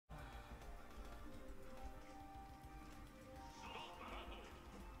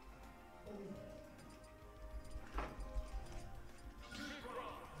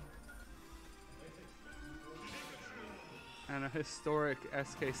historic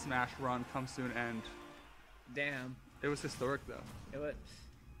SK Smash run comes to an end. Damn. It was historic though.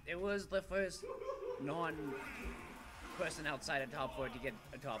 It was the first non-person outside of top 4 to get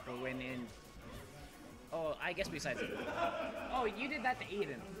a top 4 win in. Oh, I guess besides Aiden. Oh, you did that to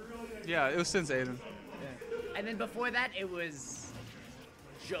Aiden. Yeah, it was since Aiden. Yeah. And then before that, it was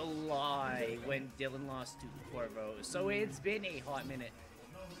July when Dylan lost to Corvo. So it's been a hot minute.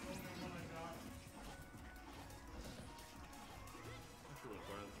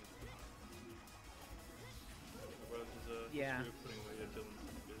 Yeah.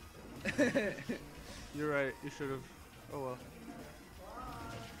 You're right. You should have. Oh well.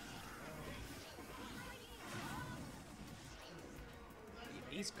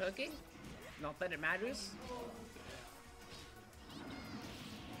 He's cooking. Not that it matters.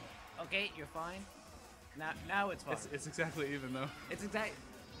 Okay, you're fine. Now it's fine. It's exactly even though.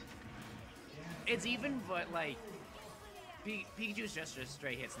 It's even, but like Pikachu's just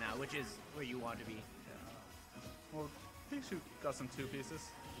straight hits now, which is where you want to be. Yeah. Well, Pikachu got some 2 pieces.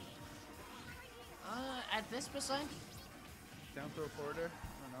 At this percent? Down throw forwarder?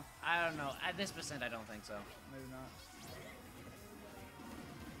 I don't know. At this percent, I don't think so. Maybe not.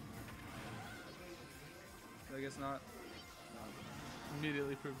 I guess not.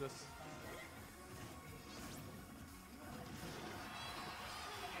 Immediately proved this.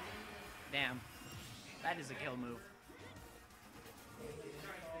 Damn. That is a kill move.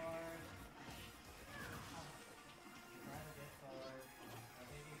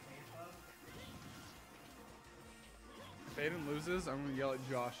 If Aiden loses, I'm gonna yell at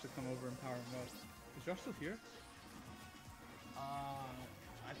Josh to come over and power him up. Is Josh still here?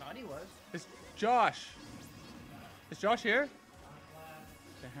 I thought he was. It's Josh! Is Josh here?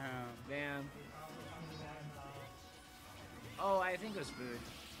 Damn. Oh, I think it was food.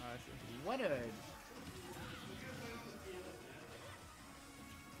 Oh, I see. What a...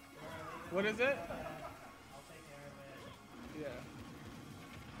 What is it? Yeah.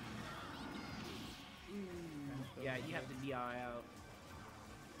 Yeah, you have to DI out.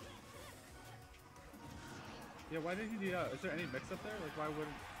 Yeah, why did he do that? Is there any mix up there? Like, why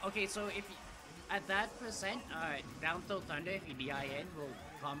wouldn't... Okay, so if you, at that percent, down throw thunder, if you DI in, will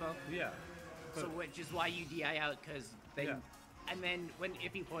combo. Yeah. So which is why you DI out, because then... Yeah. And then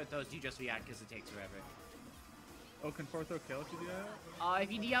if you forward throws, you just react because it takes forever. Oh, can 4-throw kill if you do that?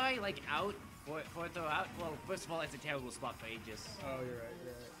 If you DI like out, forward throw out, well, first of all, it's a terrible spot for Aegis. Oh, you're right.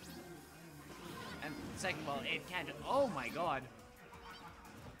 And second of all, it can't... Oh my god.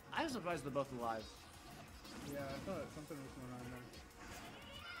 I was surprised they're both alive. Yeah, I thought something was going on there.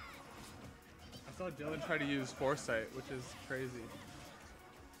 I saw Dylan try to use Foresight, which is crazy.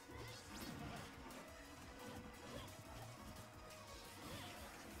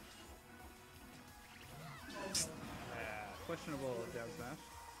 Questionable jab smash.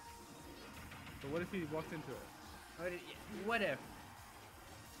 But what if he walked into it? What if?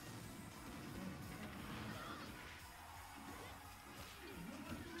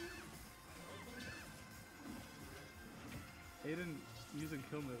 Aiden using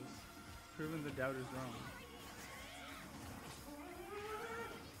kill moves, proving the doubters wrong.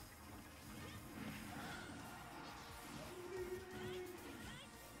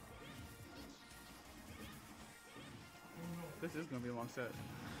 This is gonna be a long set.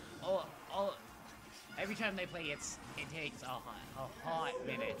 Every time they play, it takes a hot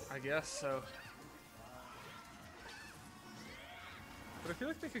minute. I guess so. But I feel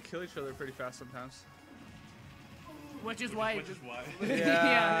like they could kill each other pretty fast sometimes. Which is why.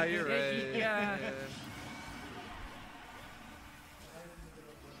 Yeah, you're right. Yeah.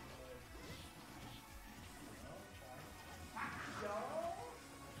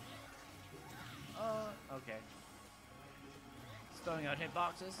 Okay. Throwing out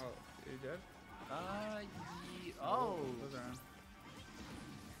hitboxes. Oh, are you dead? Oh. Those are on.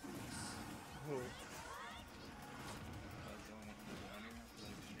 Oh.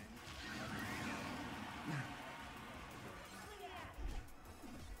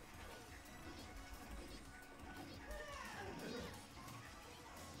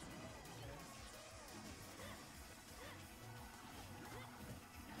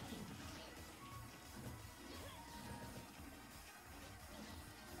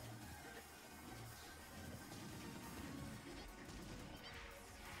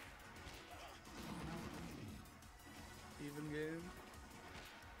 Even game.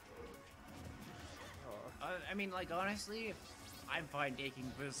 I mean, like, honestly, I'm fine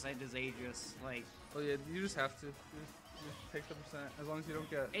taking percent as Aegis. Like, Oh yeah, you just have to. You just take the percent as long as you don't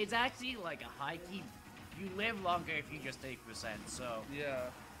get. it's actually like a high key. You live longer if you just take percent. So Yeah,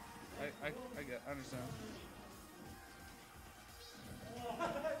 I understand.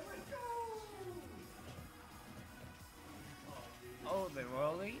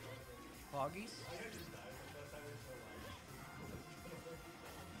 Swirly? Foggies?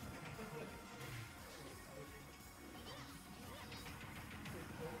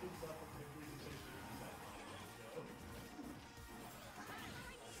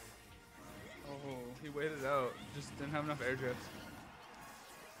 Oh, he waited out. Just didn't have enough air drifts.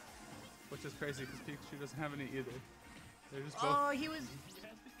 Which is crazy because Pikachu doesn't have any either. They're just both. Oh, he was.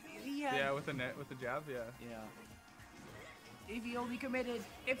 He had, Yeah, with the net, with the jab, yeah. Yeah. If he only committed.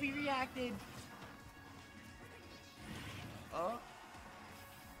 If he reacted. Oh.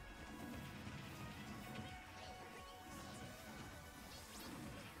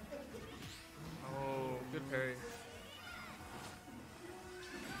 Oh, good parry.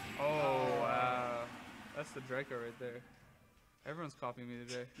 Oh, wow. That's the Draco right there. Everyone's copying me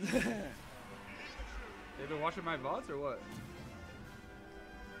today. They've been watching my VODs or what?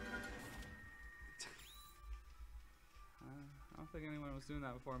 I don't think anyone was doing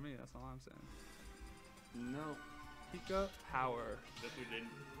that before me, that's all I'm saying. No. Pika power. That's what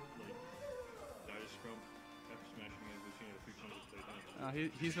didn't like die to scrum after smashing it. We've seen it a few times play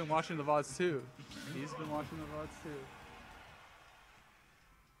down. He's been watching the VODs too. He's been watching the VODs too.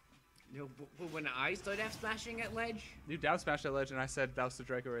 No, but when I started F smashing at ledge. You down smashed that ledge and I said that was the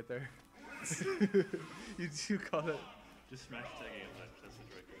Draco right there. you called it. Just smash tagging at ledge. That's the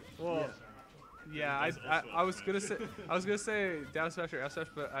Draco. Well, yeah, That's also I up was smash. gonna say down smash or F smash,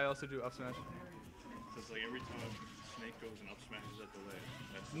 but I also do up smash. So it's like every time Snake goes and up smashes at the ledge.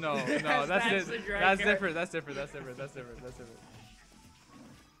 That's No, That's that's the Draco. that's different. That's different.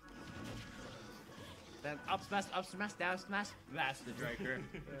 Then up smash, down smash. That's the Draker.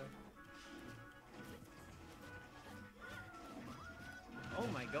 Yeah. Oh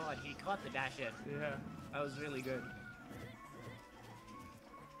my god, he caught the dash in. Yeah. That was really good.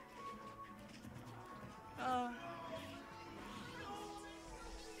 I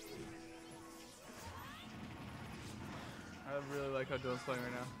really like how Dylan's playing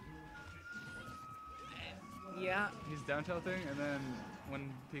right now. Yeah. He's down tilting, and then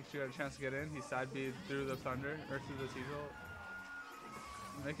when Pikachu had a chance to get in, he side B'd through the thunder or through the T-Jolt,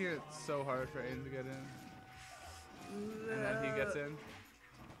 making it so hard for Aiden to get in. And then he gets in.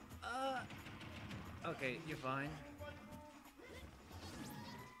 Okay, you're fine.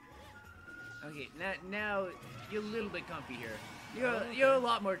 Okay, now you're a little bit comfy here. You're a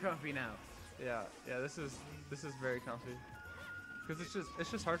lot more comfy now. Yeah, this is very comfy. Because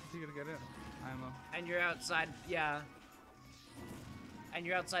it's just hard for Pika to get in. IMO. And you're outside, yeah. And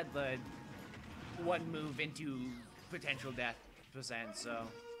you're outside the one move into potential death %, so.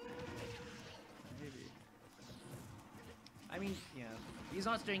 Maybe. I mean, yeah. He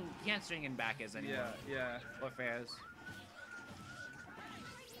can't string in back as anymore. Yeah. Or fairs.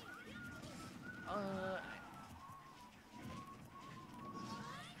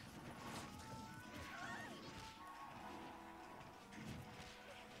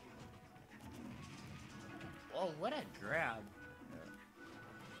 Oh, what a grab.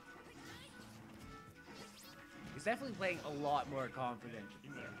 He's definitely playing a lot more confident. He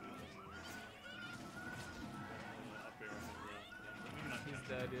might have up air on the He's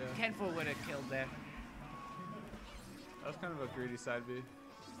dead, yeah. Kenful would have killed there. That was kind of a greedy side B.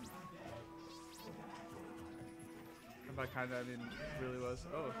 And by kinda, I mean really was.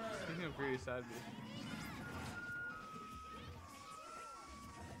 Oh, speaking of greedy side B.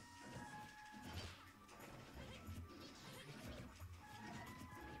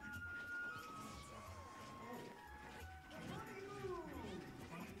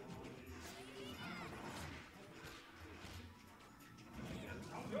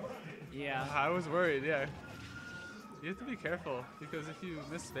 Yeah. I was worried, yeah. You have to be careful because if you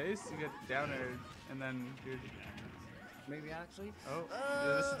miss space, you get down aired, and then you're. Maybe actually. Oh,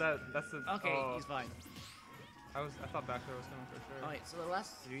 yeah, that's the. Okay, oh, he's fine. I thought back there was coming for sure. Alright, so the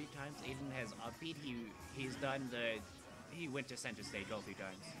last 3 times Aiden has upbeat, he went to center stage all 3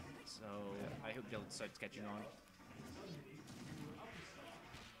 times. So Yeah. I hope he'll start catching on.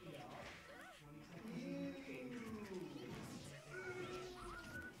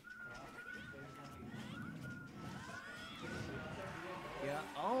 Yeah.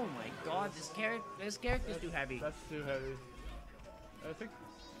 Oh my god, this character's too heavy. That's too heavy. I think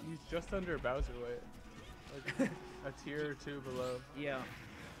he's just under Bowser weight. Like a tier or 2 below. Yeah.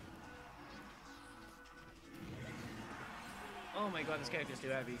 Oh my god, this character's too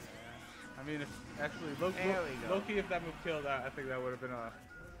heavy. I mean, if actually, There we go. Loki, if that move killed, I think that would have been a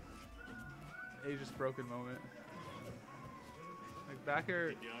Aegis broken moment. Like backer,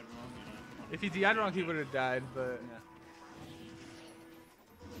 DI'd wrong, if he DI'd wrong, he would have died, but. Yeah.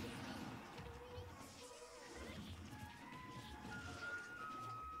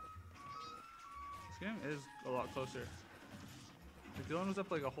 game is a lot closer. Like, Dylan was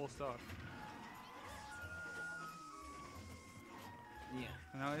up like a whole stock. Yeah.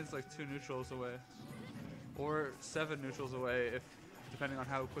 And now he's like 2 neutrals away. Or 7 neutrals away, if depending on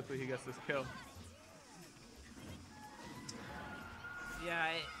how quickly he gets this kill.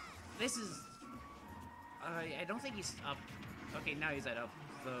 Yeah, this is... I don't think he's up. Okay, now he's at up,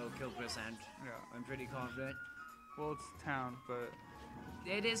 so kill percent. Yeah. I'm pretty confident. Well, it's town, but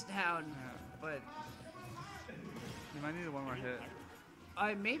It is down, yeah. but... You might need one more hit.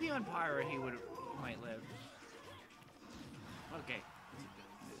 Maybe on Pyra he might live. Okay.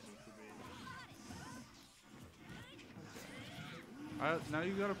 Now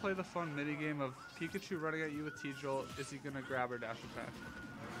you gotta play the fun mini game of Pikachu running at you with T-Jolt. Is he gonna grab or dash attack?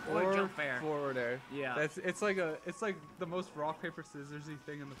 Or jump fair. Forward air. Yeah. It's like the most rock paper scissorsy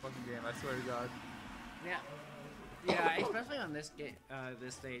thing in the fucking game. I swear to God. Yeah. Yeah, especially on this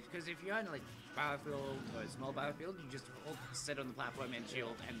this stage, because if you're on like battlefield or small battlefield, you just sit on the platform and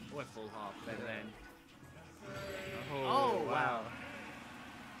shield and or full hop, and then. Oh wow.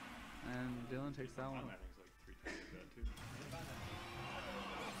 And Dylan takes that one. My landing's like 3 times that too.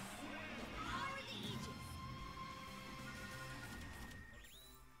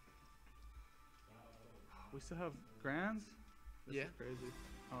 We still have grands? This Yeah. is crazy.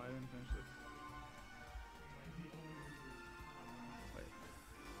 Oh, I didn't finish this. Wait.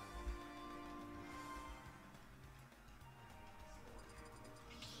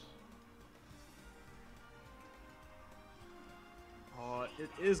 Oh, it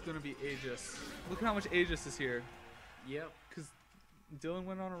is gonna be Aegis. Look at how much Aegis is here. Yep. Cause Dylan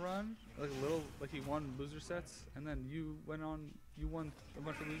went on a run, like he won loser sets, and then you won a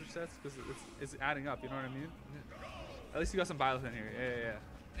bunch of loser sets because it's adding up. You know what I mean? At least you got some Byleth in here.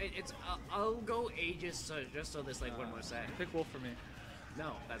 Yeah. It's I'll go Aegis just so there's like one more set. Pick Wolf for me.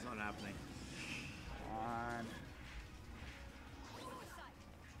 No, that's not happening. Come on.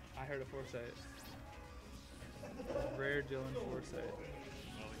 I heard a foresight. Rare Dylan foresight.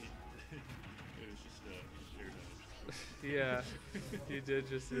 Oh, it was just air dodge. Yeah, he did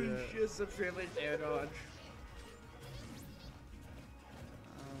just do that. Just a privileged air dodge.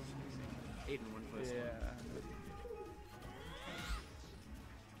 8 and 1 plus. Yeah.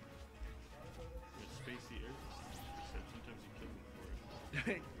 It's spacey air. Except sometimes you kill them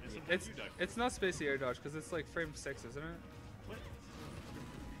for it. And sometimes It's you die for it's not spacey air dodge because it's like frame 6, isn't it? What?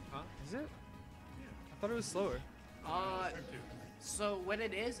 Huh? Is it? Yeah. I thought it was slower. Frame 2. So what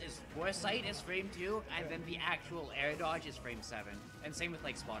it is foresight is frame 2, and then the actual air dodge is frame 7, and same with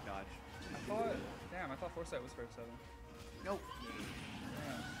like spot dodge. I thought foresight was frame 7. Nope.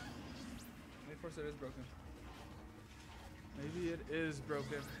 Yeah. Maybe foresight is broken. Maybe it is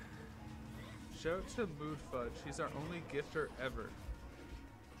broken. Shout out to Mood Fudge. He's our only gifter ever.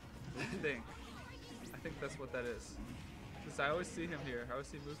 I think that's what that is. Because I always see him here. I always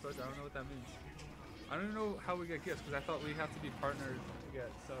see Mood Fudge. I don't know what that means. I don't even know how we get gifts because I thought we have to be partnered to get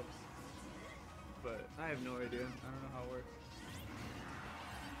subs. But I have no idea. I don't know how it works.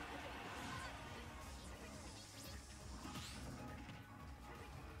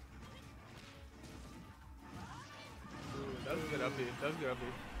 Ooh, that was a good uppie. That was a good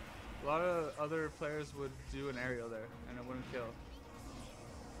uppie. A lot of other players would do an aerial there and it wouldn't kill.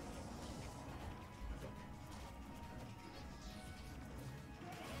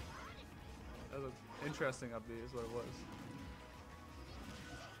 That was an interesting upbeat is what it was.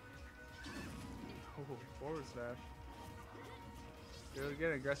 Oh, forward smash. They're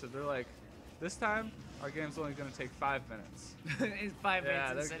getting aggressive. They're like, this time, our game's only going to take 5 minutes. It's 5 Yeah,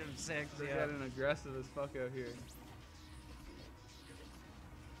 minutes instead of 6. They're Yeah. getting aggressive as fuck out here.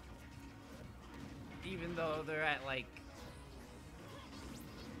 Even though they're at like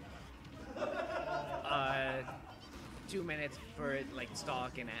 2 minutes for like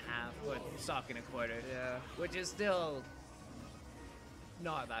stock and a half, or stock and a quarter. Yeah. Which is still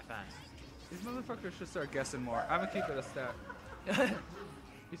not that fast. These motherfuckers should start guessing more. I'm gonna keep it a stat.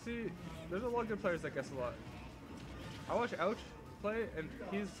 You see, there's a lot of good players that guess a lot. I watch Ouch play, and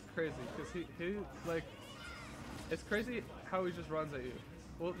he's crazy, because he like, it's crazy how he just runs at you.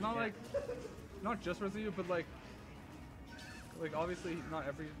 Well, not Yeah. like, not just runs at you, but like obviously not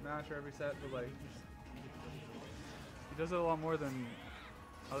every match or every set, but like, he does it a lot more than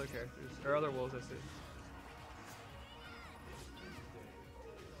other characters, or other wolves I see.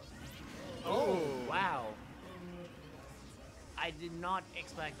 Oh, wow. I did not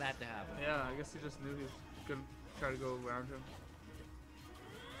expect that to happen. Yeah, I guess he just knew he was gonna try to go around him.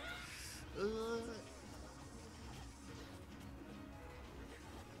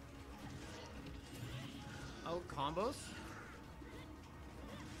 Oh, combos?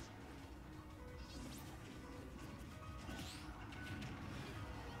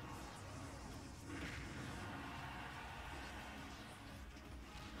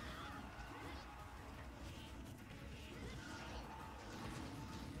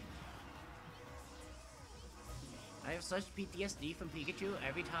 have such PTSD from Pikachu.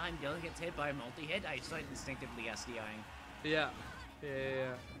 Every time Dylan gets hit by a multi-hit, I start instinctively SDIing. Yeah.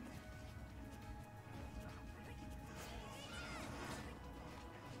 Yeah.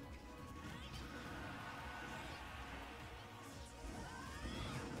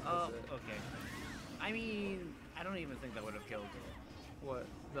 Oh, okay. I mean, I don't even think that would have killed. What?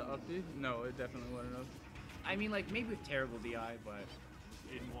 The up B? No, it definitely wouldn't have. I mean, like, maybe with terrible DI, but...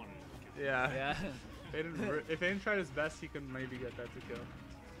 Aiden wanted it to kill. Yeah. Yeah. If Aiden tried his best, he could maybe get that to kill.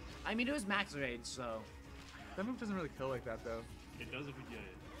 I mean, it was max rage, so... That move doesn't really kill like that, though. It does if you get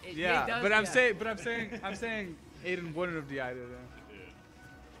it. Yeah, it does, but yeah. I'm saying Aiden wouldn't have DI'd it. Yeah.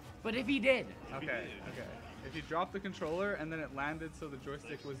 But if he did... If you Okay. If you dropped the controller and then it landed so the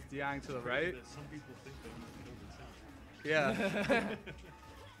joystick was DIing to the right. That some people think that you killed it. Yeah.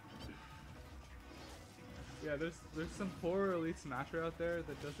 Yeah, there's some poor elite smasher out there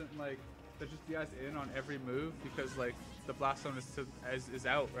that doesn't like that just DIs in on every move because like the blast zone is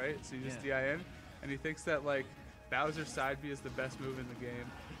out, right? So you just DI in, and he thinks that like Bowser's side B is the best move in the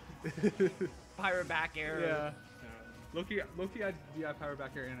game. Pyra back air. Yeah. Loki, I DI power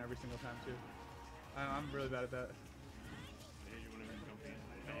back air in every single time too. I'm really bad at that.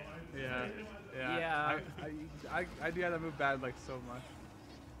 Yeah. I DI that move bad like so much.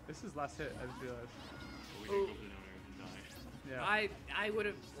 This is last hit. I just realized. Ooh. Yeah. I would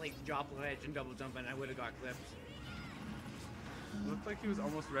have like dropped ledge and double jump and I would have got clipped. Looked like he was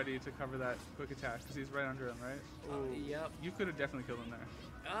almost ready to cover that quick attack because he's right under him, right? Oh, Yep. You could have definitely killed him there.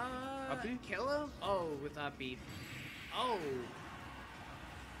 Up B? Kill him? Oh, with up B. Oh.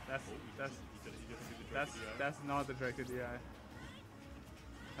 That's not the directed DI.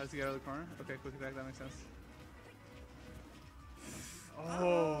 How does he get out of the corner? Okay, quick attack, that makes sense.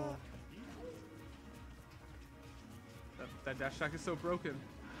 Oh. That dash attack is so broken.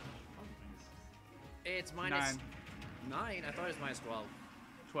 It's minus 9. 9? I thought it was minus 12.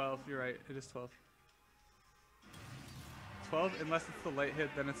 12, you're right. It is 12. 12, unless it's the late hit,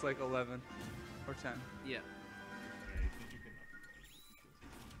 then it's like 11 or 10. Yeah.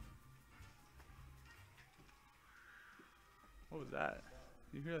 What was that?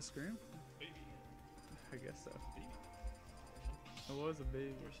 You hear that scream? Baby. I guess so. Baby. It was a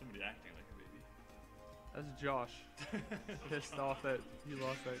baby. Or somebody acting like a baby. That's Josh. Pissed off that he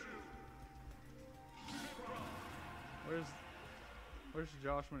lost that. Where's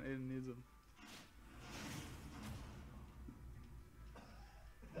Josh when Aiden needs him?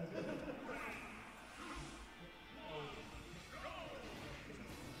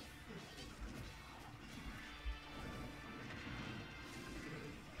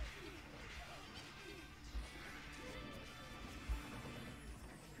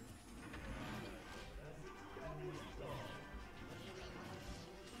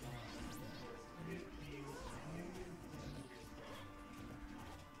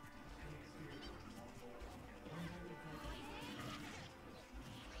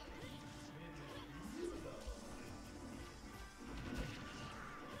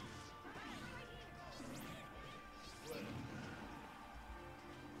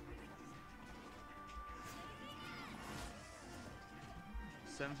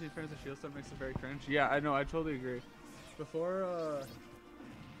 "17 frames of shield stuff makes it very cringe." Yeah, I know. I totally agree. Before,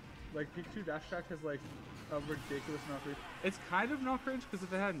 like Pikachu dash attack has like a ridiculous amount of cringe. It's kind of not cringe because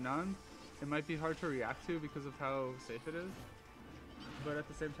if it had none, it might be hard to react to because of how safe it is. But at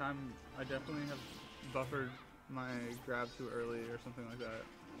the same time, I definitely have buffered my grab too early or something like that.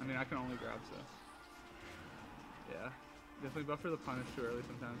 I mean, I can only grab, so yeah, definitely buffer the punish too early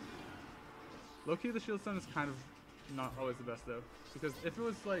sometimes. Low-key, the shield stun is kind of not always the best though, because if it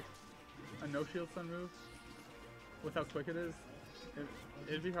was like a no shield stun move with how quick it is,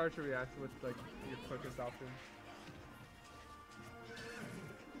 it'd be hard to react with like your quickest option.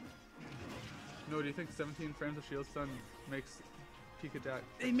 No, do you think 17 frames of shield stun makes Pikachu?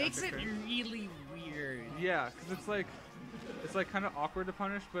 It makes it really weird. Yeah, because it's like kind of awkward to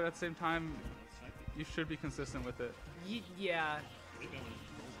punish, but at the same time, you should be consistent with it. Yeah.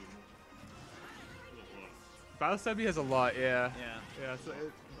 Balasabi has a lot, yeah. Yeah. Yeah, so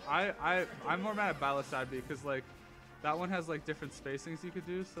I'm more mad at Balasabi because like that one has like different spacings you could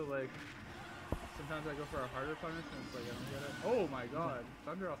do, so like sometimes I go for a harder punish and it's like I don't get it. Oh my god,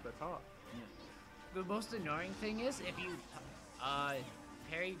 thunder off the top. The most annoying thing is if you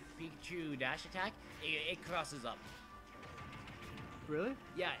parry Pikachu dash attack, it crosses up. Really?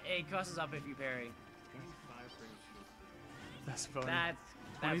 Yeah, it crosses up if you parry. 25 frames shield. That's funny. That's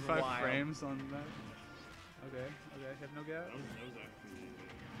 25 wild. frames on that. Okay, Hypno Gap. That was actually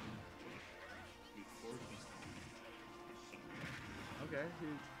before he Okay.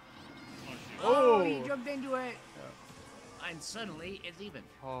 Oh, he jumped into it. Yeah. and suddenly it's even.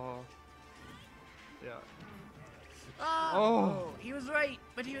 Oh. Yeah. Oh, he was right,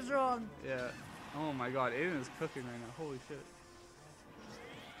 but he was wrong. Yeah. Oh my god, Aiden is cooking right now. Holy shit.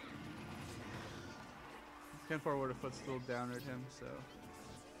 Can't forward a footstool down at him, so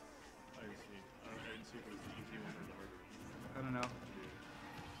I didn't see if it was the easy one or the harder one. I don't know.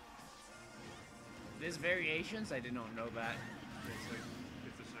 There's variations. I did not know that. It's like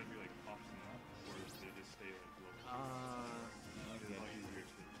if the side view like pops them up, or if they just stay like low. It's a lot easier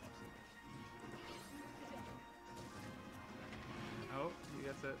to toss them up. Oh, he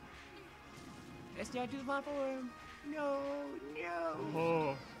gets it. Let's not do the platform. No, no.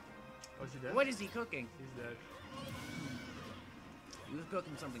 Oh. Oh, is he dead? What is he cooking? He's dead. He was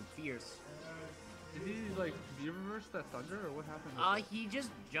cooking something fierce. Did he like reverse that thunder or what happened? He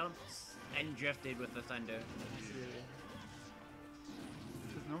just jumped and drifted with the thunder.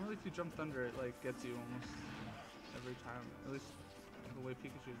 Because normally if you jump thunder, it like gets you almost every time. At least the way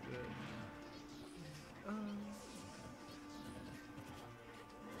Pikachu's do it.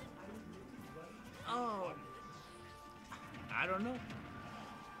 Oh. I don't know.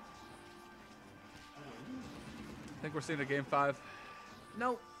 I think we're seeing a game 5.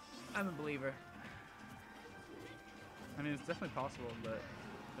 Nope. I'm a believer. I mean, it's definitely possible, but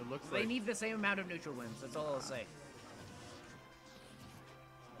it looks They like... need the same amount of neutral wins. That's all I'll say.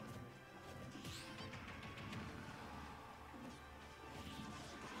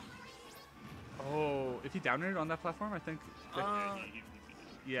 Oh, if he down aired on that platform, I think...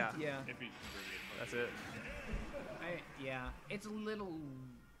 yeah. Yeah. If he That's it. Yeah. It's a little...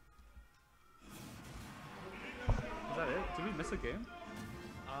 Is that it? Did we miss a game?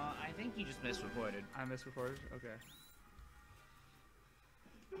 I think he just misreported. I misreported? Okay.